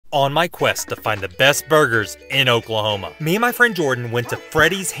On my quest to find the best burgers in Oklahoma, me and my friend Jordan went to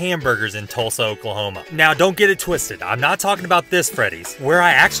Freddie's Hamburgers in Tulsa, Oklahoma. Now don't get it twisted, I'm not talking about this Freddie's, where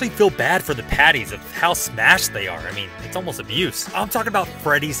I actually feel bad for the patties of how smashed they are. I mean, it's almost abuse. I'm talking about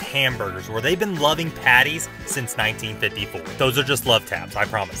Freddie's Hamburgers, where they've been loving patties since 1954. Those are just love taps, I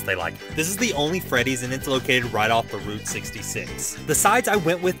promise, they like it. This is the only Freddie's and it's located right off the Route 66. The sides I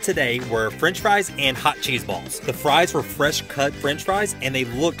went with today were french fries and hot cheese balls. The fries were fresh cut french fries and they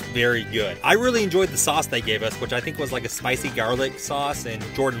looked very good. I really enjoyed the sauce they gave us, which I think was like a spicy garlic sauce, and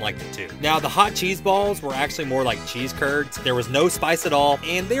Jordan liked it too. Now the hot cheese balls were actually more like cheese curds. There was no spice at all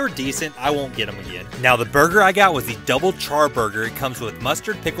and they were decent. I won't get them again. Now the burger I got was the double char burger. It comes with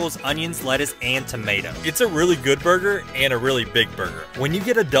mustard, pickles, onions, lettuce, and tomato. It's a really good burger and a really big burger. When you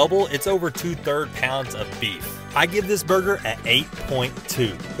get a double, it's over 2/3 pounds of beef. I give this burger an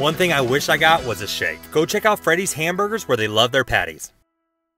 8.2. One thing I wish I got was a shake. Go check out Freddie's Hamburgers where they love their patties.